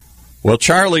Well,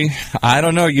 Charlie, I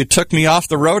don't know. You took me off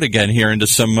the road again here into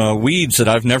some weeds that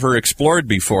I've never explored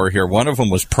before here. One of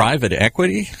them was private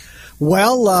equity.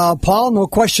 Well, Paul, no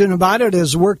question about it,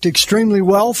 has worked extremely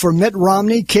well for Mitt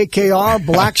Romney, KKR,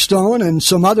 Blackstone, and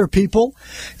some other people.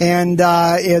 And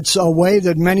it's a way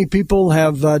that many people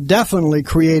have definitely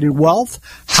created wealth.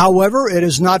 However, it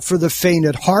is not for the faint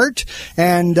at heart,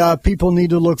 and people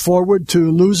need to look forward to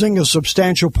losing a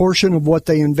substantial portion of what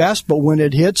they invest. But when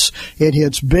it hits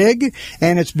big,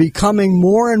 and it's becoming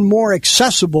more and more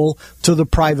accessible to the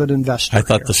private investor. I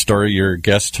thought the story your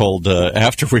guest told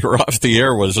after we were off the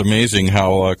air was amazing.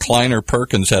 How Kleiner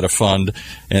Perkins had a fund,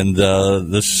 and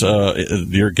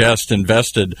your guest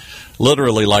invested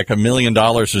literally like $1 million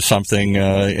or something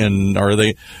in. Or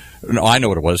they? No, I know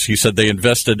what it was. He said they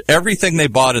invested everything they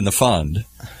bought in the fund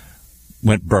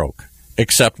went broke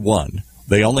except one.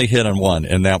 They only hit on one,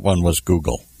 and that one was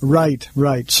Google. Right.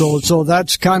 So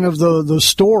that's kind of the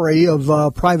story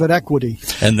of private equity.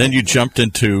 And then you jumped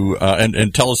into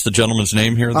and tell us the gentleman's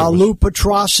name here. Lou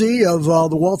Petrossi of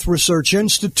the Wealth Research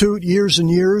Institute. Years and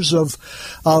years of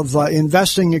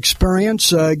investing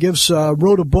experience.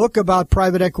 Wrote a book about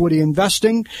private equity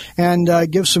investing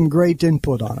and gives some great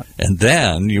input on it. And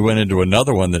then you went into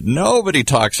another one that nobody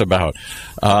talks about: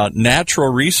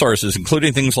 natural resources,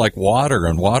 including things like water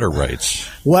and water rights.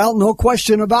 Well, no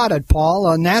question about it,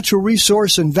 Paul. Natural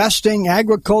resource investing,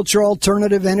 agriculture,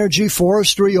 alternative energy,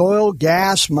 forestry, oil,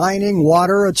 gas, mining,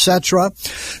 water, etc.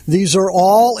 These are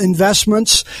all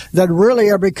investments that really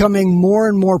are becoming more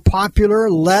and more popular,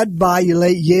 led by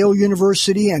Yale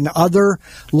University and other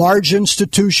large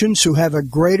institutions who have a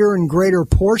greater and greater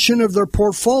portion of their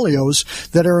portfolios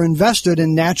that are invested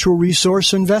in natural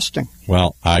resource investing.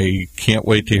 Well, I can't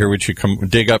wait to hear what you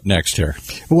dig up next here.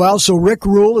 Well, so Rick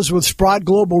Rule is with Sprott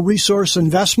Global Resource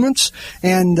Investments,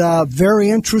 and very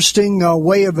interesting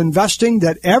way of investing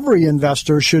that every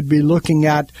investor should be looking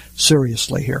at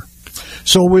seriously here.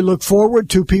 So we look forward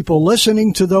to people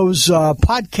listening to those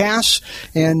podcasts,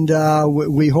 and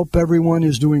we hope everyone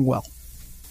is doing well.